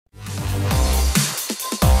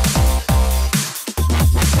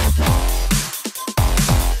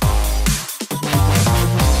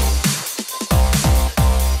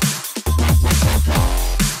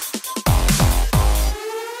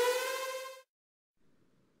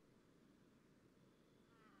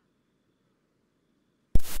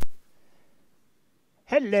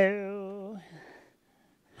Hello.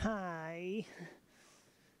 Hi.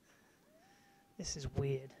 This is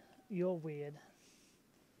weird. You're weird.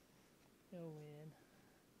 You're weird.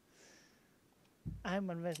 I'm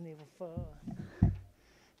on Resident Evil 4.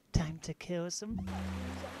 Time to kill some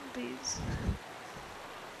zombies.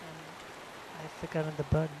 And I've forgotten the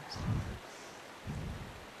buttons.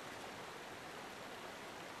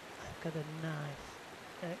 I've got a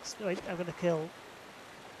knife. Wait, I'm gonna kill.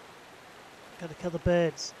 Gotta kill the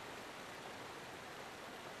birds.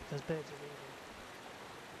 Because birds are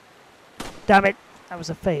evil. Damn it! That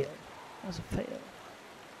was a fail. That was a fail.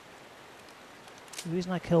 The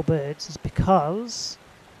reason I kill birds is because...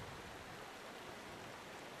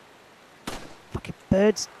 Fucking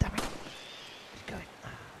birds! Damn it! Keep going.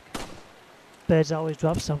 Okay. Birds always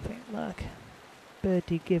drop something. Look.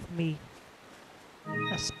 Birdie, give me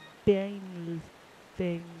a spinal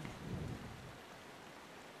thing.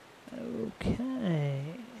 Okay.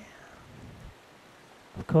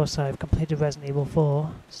 Of course, I've completed Resident Evil 4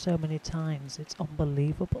 so many times, it's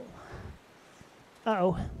unbelievable.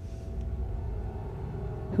 Uh-oh.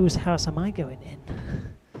 Whose house am I going in?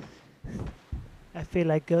 I feel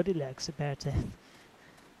like Goldilocks about to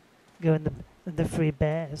go in the three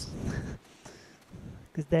bears.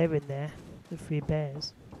 Because they're in there, the three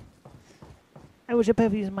bears. I wish I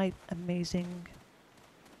could use my amazing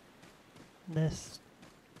knife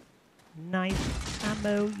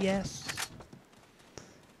ammo, yes.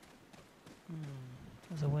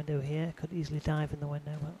 There's a window here. Could easily dive in the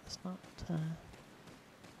window, but let's not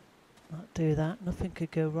do that. Nothing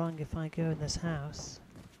could go wrong if I go in this house.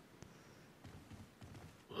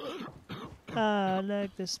 Ah,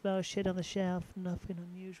 look, there's smell shit on the shelf. Nothing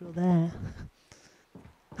unusual there.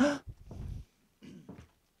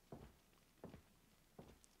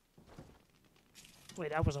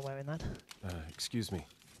 Wait, I wasn't wearing that. Excuse me.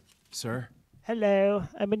 Sir? Hello,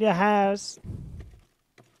 I'm in your house.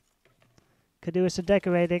 Could do with some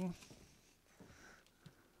decorating.